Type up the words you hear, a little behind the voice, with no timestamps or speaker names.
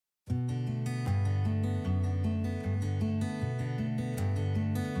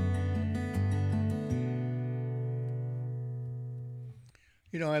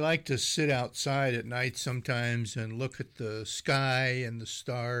I like to sit outside at night sometimes and look at the sky and the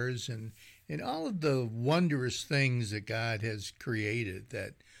stars and all of the wondrous things that God has created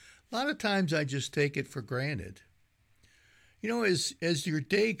that a lot of times I just take it for granted. As your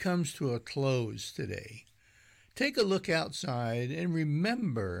day comes to a close today, take a look outside and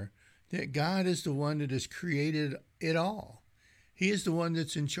remember that God is the one that has created it all. He is the one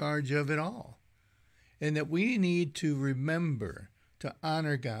that's in charge of it all. And that we need to remember to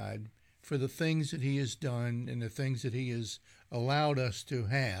honor God for the things that He has done and the things that He has allowed us to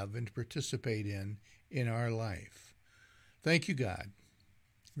have and to participate in our life. Thank you, God.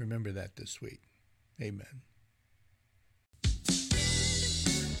 Remember that this week. Amen.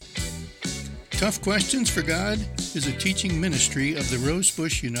 Tough Questions for God is a teaching ministry of the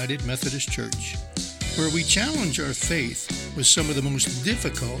Rosebush United Methodist Church, where we challenge our faith with some of the most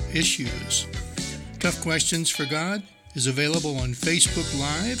difficult issues. Tough Questions for God is available on Facebook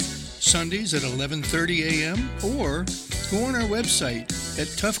Live, Sundays at 11:30 a.m., or go on our website at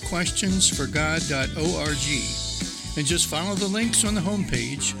toughquestionsforgod.org and just follow the links on the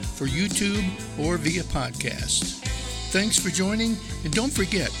homepage for YouTube or via podcast. Thanks for joining, and don't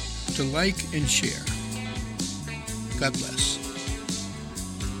forget to like and share. God bless.